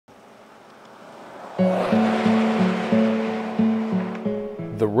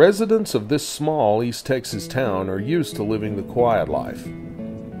The residents of this small East Texas town are used to living the quiet life.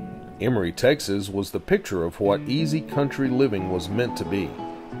 Emory, Texas was the picture of what easy country living was meant to be.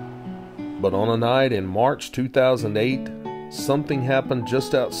 But on a night in March 2008, something happened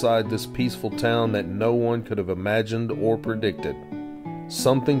just outside this peaceful town that no one could have imagined or predicted.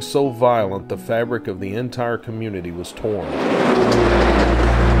 Something so violent the fabric of the entire community was torn.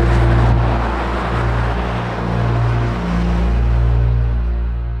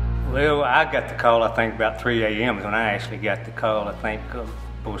 Well, I got the call, I think, about 3 a.m. is when I actually got the call. I think, of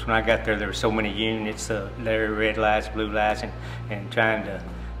course, when I got there were so many units, there were red lights, blue lights, and trying to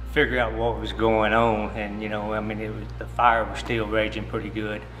figure out what was going on. And, you know, I mean, the fire was still raging pretty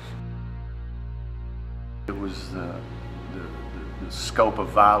good. It was the scope of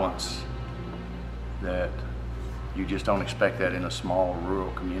violence that you just don't expect that in a small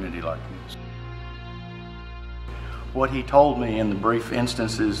rural community like this. What he told me in the brief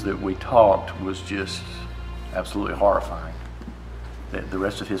instances that we talked was just absolutely horrifying. That the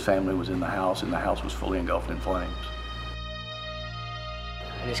rest of his family was in the house and the house was fully engulfed in flames.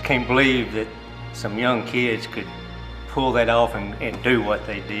 I just can't believe that some young kids could pull that off and do what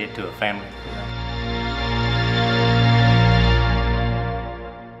they did to a family.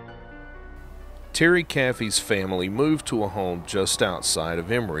 Terry Caffey's family moved to a home just outside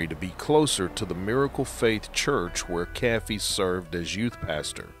of Emory to be closer to the Miracle Faith Church where Caffey served as youth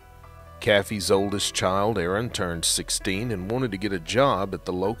pastor. Caffey's oldest child, Aaron, turned 16 and wanted to get a job at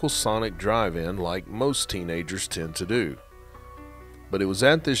the local Sonic drive-in like most teenagers tend to do. But it was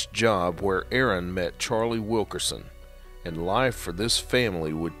at this job where Aaron met Charlie Wilkerson, and life for this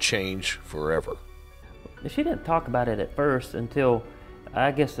family would change forever. She didn't talk about it at first until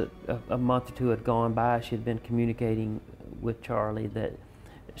I guess a month or two had gone by. She had been communicating with Charlie that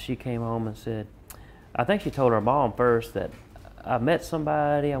she came home and said, I think she told her mom first that I met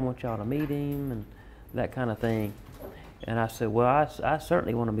somebody, I want y'all to meet him and that kind of thing. And I said, well, I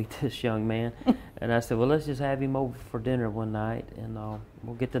certainly want to meet this young man. And I said, well, let's just have him over for dinner one night and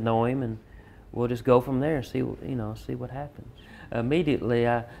we'll get to know him and we'll just go from there and see, see what happens. Immediately,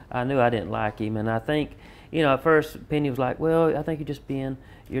 I knew I didn't like him, and I think, at first Penny was like, well, I think you're just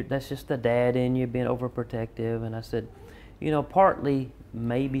that's just the dad in you being overprotective. And I said, partly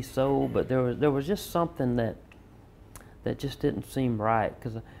maybe so, but there was just something that just didn't seem right.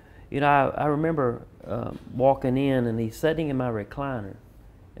 Because, I remember walking in and he's sitting in my recliner,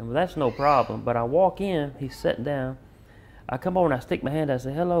 and well, that's no problem. But I walk in, he's sitting down. I come over and I stick my hand out, I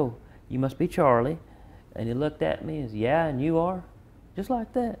say, hello, you must be Charlie. And he looked at me and said, yeah, and you are? Just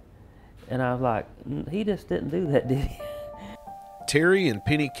like that. And I was like, he just didn't do that, did he? Terry and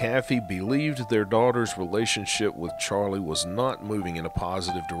Penny Caffey believed their daughter's relationship with Charlie was not moving in a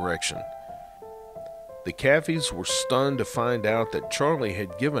positive direction. The Caffeys were stunned to find out that Charlie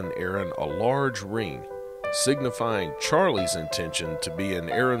had given Aaron a large ring, signifying Charlie's intention to be in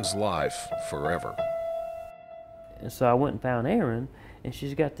Aaron's life forever. And so I went and found Aaron, and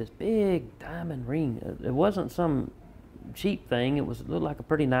she's got this big diamond ring. It wasn't some cheap thing. It looked like a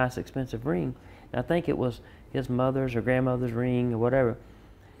pretty nice, expensive ring. And I think it was his mother's or grandmother's ring or whatever.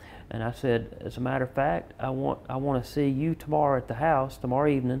 And I said, as a matter of fact, I want to see you tomorrow at the house, tomorrow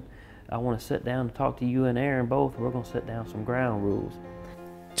evening. I want to sit down and talk to you and Aaron both. We're going to set down some ground rules.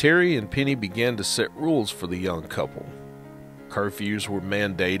 Terry and Penny began to set rules for the young couple. Curfews were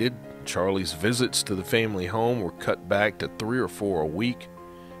mandated. Charlie's visits to the family home were cut back to 3 or 4 a week,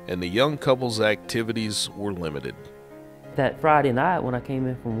 and the young couple's activities were limited. That Friday night when I came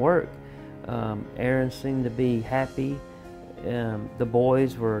in from work, Aaron seemed to be happy. The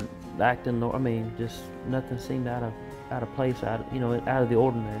boys were acting, just nothing seemed out of place, out of the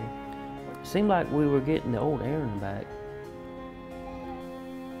ordinary. It seemed like we were getting the old Aaron back.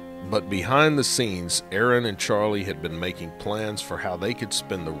 But behind the scenes, Aaron and Charlie had been making plans for how they could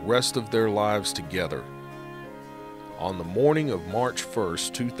spend the rest of their lives together. On the morning of March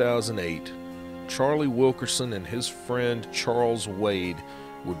 1st, 2008, Charlie Wilkerson and his friend Charles Wade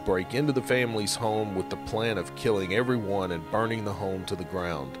would break into the family's home with the plan of killing everyone and burning the home to the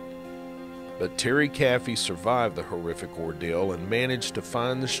ground. But Terry Caffey survived the horrific ordeal and managed to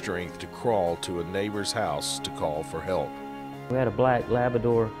find the strength to crawl to a neighbor's house to call for help. We had a black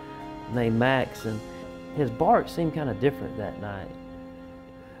Labrador named Max, and his bark seemed kind of different that night.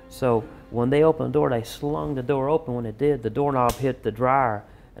 So when they opened the door, they slung the door open. When it did, the doorknob hit the dryer,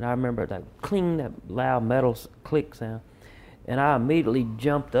 and I remember that cling, that loud metal click sound. And I immediately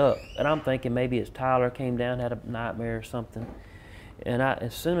jumped up, and I'm thinking maybe it's Tyler came down, had a nightmare or something. And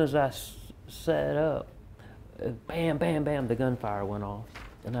as soon as I sat up, bam, bam, bam, the gunfire went off.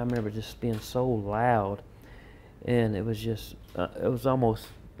 And I remember just being so loud. And it was just, it was almost,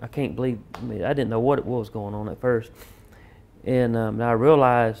 I can't believe, I didn't know what it was going on at first. And I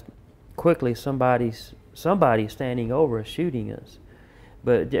realized quickly somebody's standing over us shooting us.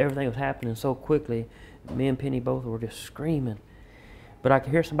 But everything was happening so quickly, me and Penny both were just screaming. But I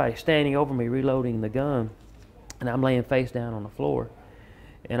could hear somebody standing over me reloading the gun, and I'm laying face down on the floor.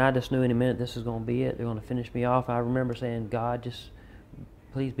 And I just knew in a minute this is going to be it. They're going to finish me off. I remember saying, God, just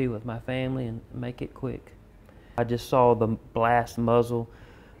please be with my family and make it quick. I just saw the blast muzzle,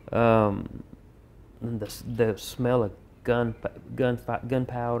 and the smell of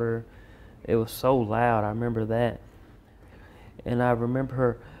gunpowder. It was so loud. I remember that. And I remember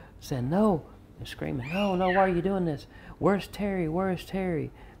her saying, no, and screaming, no, why are you doing this? Where's Terry? Where's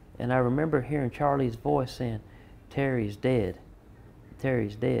Terry? And I remember hearing Charlie's voice saying, Terry's dead.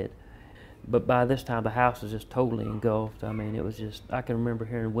 Terry's dead. But by this time, the house was just totally engulfed. I mean, it was just, I can remember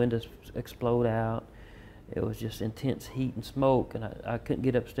hearing windows explode out. It was just intense heat and smoke, and I couldn't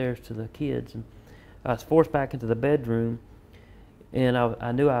get upstairs to the kids. And I was forced back into the bedroom, and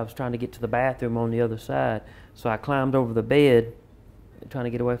I knew I was trying to get to the bathroom on the other side. So I climbed over the bed, trying to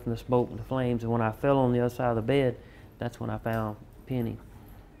get away from the smoke and the flames. And when I fell on the other side of the bed, that's when I found Penny.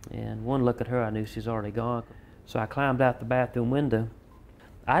 And one look at her, I knew she's already gone. So I climbed out the bathroom window.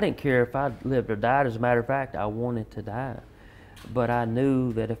 I didn't care if I lived or died. As a matter of fact, I wanted to die. But I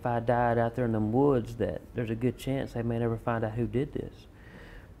knew that if I died out there in them woods, that there's a good chance they may never find out who did this.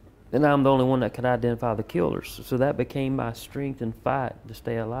 And I'm the only one that could identify the killers. So that became my strength and fight to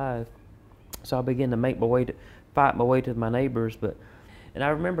stay alive. So I began to fight my way to my neighbors. And I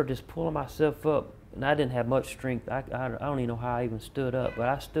remember just pulling myself up, and I didn't have much strength. I don't even know how I even stood up, but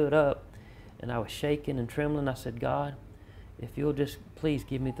I stood up, and I was shaking and trembling. I said, God, if you'll just please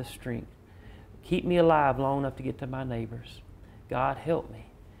give me the strength. Keep me alive long enough to get to my neighbors. God, help me.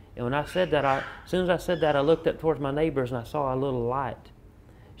 And when I said that, as soon as I said that, I looked up towards my neighbors, and I saw a little light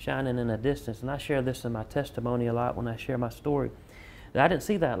shining in the distance. And I share this in my testimony a lot when I share my story. I didn't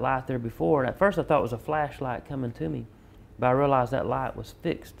see that light there before. And at first I thought it was a flashlight coming to me, but I realized that light was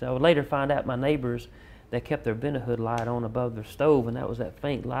fixed. I would later find out my neighbors, they kept their Vent-A-Hood light on above their stove, and that was that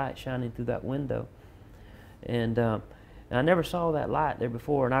faint light shining through that window. And I never saw that light there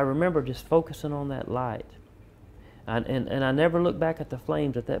before, and I remember just focusing on that light. And I never looked back at the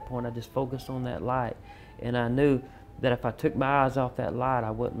flames at that point. I just focused on that light, and I knew that if I took my eyes off that light,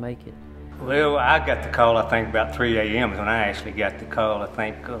 I wouldn't make it. Well, I got the call, I think, about 3 a.m. is when I actually got the call. I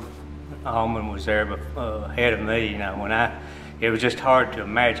think Allman was there ahead of me. You know, it was just hard to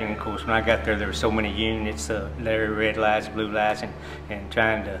imagine. Of course, when I got there were so many units, there were red lights, blue lights, and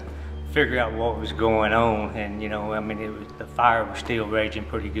trying to figure out what was going on. And, you know, I mean, the fire was still raging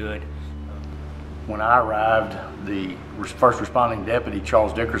pretty good. When I arrived, the first responding deputy,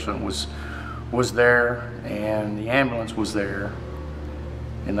 Charles Dickerson, was there, and the ambulance was there,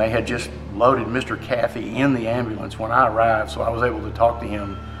 and they had just loaded Mr. Caffey in the ambulance when I arrived, so I was able to talk to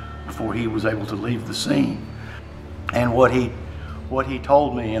him before he was able to leave the scene. And what he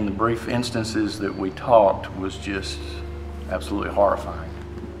told me in the brief instances that we talked was just absolutely horrifying.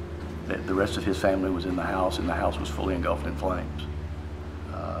 That the rest of his family was in the house, and the house was fully engulfed in flames.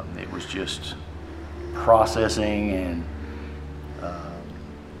 It was just processing, and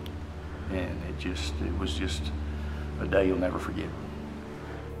it was just a day you'll never forget.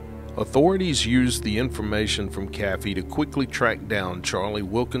 Authorities used the information from Caffey to quickly track down Charlie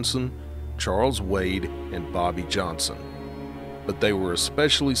Wilkinson, Charles Wade, and Bobby Johnson. But they were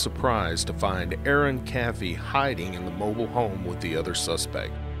especially surprised to find Aaron Caffey hiding in the mobile home with the other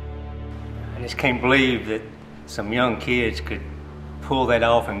suspect. I just can't believe that some young kids could pull that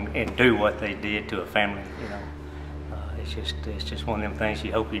off and do what they did to a family. You know, it's just one of them things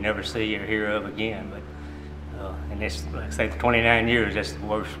you hope you never see or hear of again. But and it's, like I say, 29 years, that's the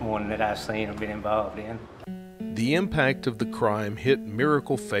worst one that I've seen or been involved in. The impact of the crime hit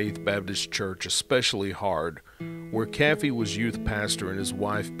Miracle Faith Baptist Church especially hard, where Caffey was youth pastor and his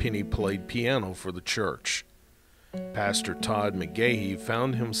wife Penny played piano for the church. Pastor Todd McGahee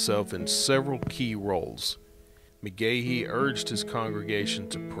found himself in several key roles. McGahee urged his congregation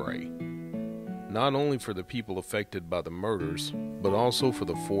to pray, not only for the people affected by the murders, but also for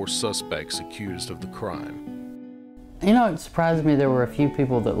the 4 suspects accused of the crime. You know, it surprised me there were a few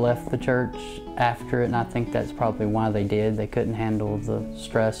people that left the church after it, and I think that's probably why they did. They couldn't handle the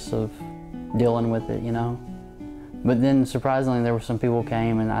stress of dealing with it, you know. But then, surprisingly, there were some people who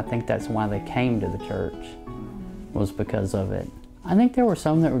came, and I think that's why they came to the church, was because of it. I think there were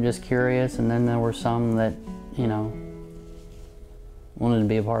some that were just curious, and then there were some that, you know, wanted to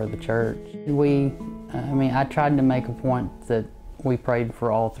be a part of the church. I tried to make a point that We prayed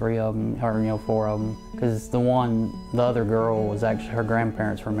for all three of them, or four of them, because the other girl was actually, her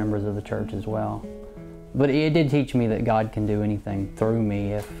grandparents were members of the church as well. But it did teach me that God can do anything through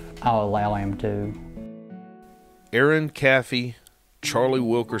me if I'll allow Him to. Aaron Caffey, Charlie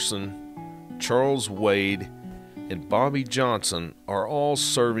Wilkerson, Charles Wade, and Bobby Johnson are all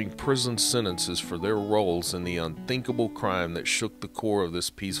serving prison sentences for their roles in the unthinkable crime that shook the core of this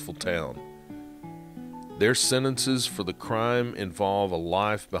peaceful town. Their sentences for the crime involve a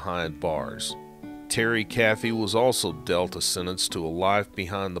life behind bars. Terry Caffey was also dealt a sentence to a life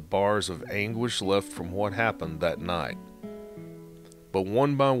behind the bars of anguish left from what happened that night. But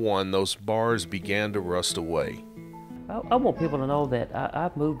one by one, those bars began to rust away. I want people to know that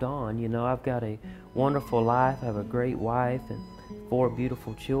I've moved on. You know, I've got a wonderful life. I have a great wife and 4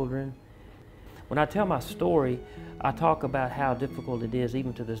 beautiful children. When I tell my story, I talk about how difficult it is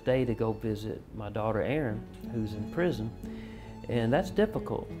even to this day to go visit my daughter Erin, who's in prison. And that's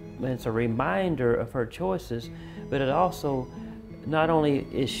difficult. And it's a reminder of her choices, but it also, not only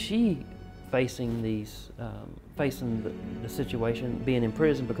is she facing these, facing the situation, being in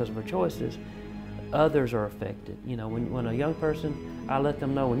prison because of her choices, others are affected. You know, when a young person, I let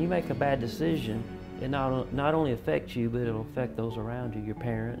them know when you make a bad decision, it not only affects you, but it'll affect those around you, your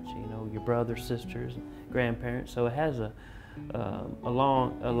parents, you know, your brothers, sisters, grandparents. So it has a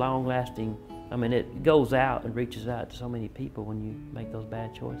long-lasting, I mean, it goes out and reaches out to so many people when you make those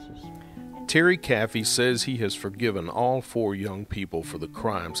bad choices. Terry Caffey says he has forgiven all 4 young people for the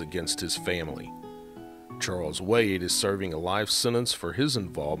crimes against his family. Charles Wade is serving a life sentence for his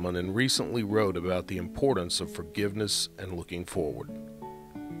involvement and recently wrote about the importance of forgiveness and looking forward.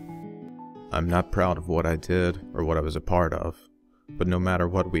 I'm not proud of what I did or what I was a part of, but no matter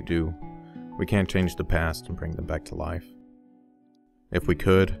what we do, we can't change the past and bring them back to life. If we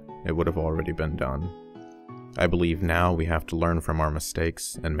could, it would have already been done. I believe now we have to learn from our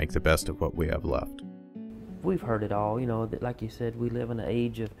mistakes and make the best of what we have left. We've heard it all, you know, that, like you said, we live in an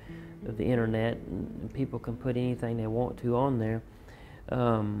age of the internet, and people can put anything they want to on there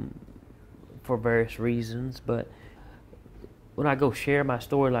for various reasons. But when I go share my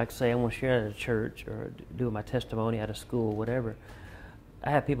story, like say I want to share it at a church or do my testimony at a school, whatever,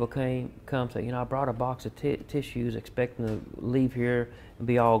 I have people come say, you know, I brought a box of tissues expecting to leave here and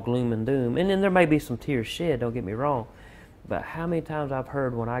be all gloom and doom. And then there may be some tears shed, don't get me wrong. But how many times I've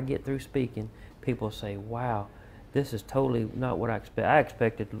heard when I get through speaking, people say, wow, this is totally not what I expected. I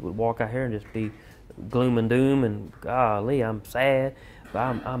expected to walk out here and just be gloom and doom and golly, I'm sad. But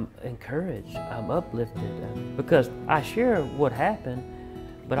I'm encouraged, I'm uplifted because I share what happened,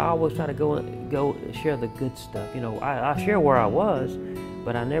 but I always try to go share the good stuff. You know, I share where I was,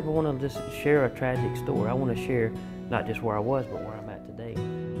 but I never want to just share a tragic story. I want to share not just where I was, but where I'm at today.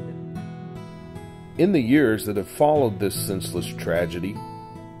 In the years that have followed this senseless tragedy,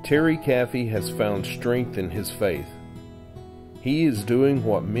 Terry Caffey has found strength in his faith. He is doing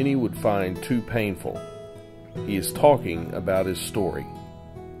what many would find too painful. He is talking about his story.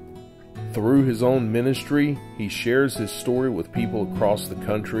 Through his own ministry, he shares his story with people across the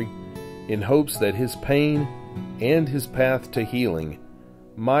country in hopes that his pain and his path to healing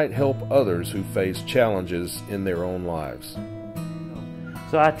might help others who face challenges in their own lives.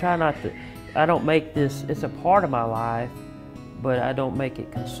 So I try not to, I don't make this, it's a part of my life, but I don't make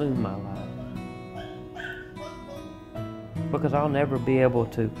it consume my life. Because I'll never be able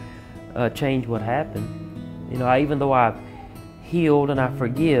to change what happened. You know, even though I've healed and I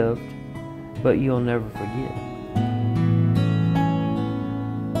forgive, but you'll never forget.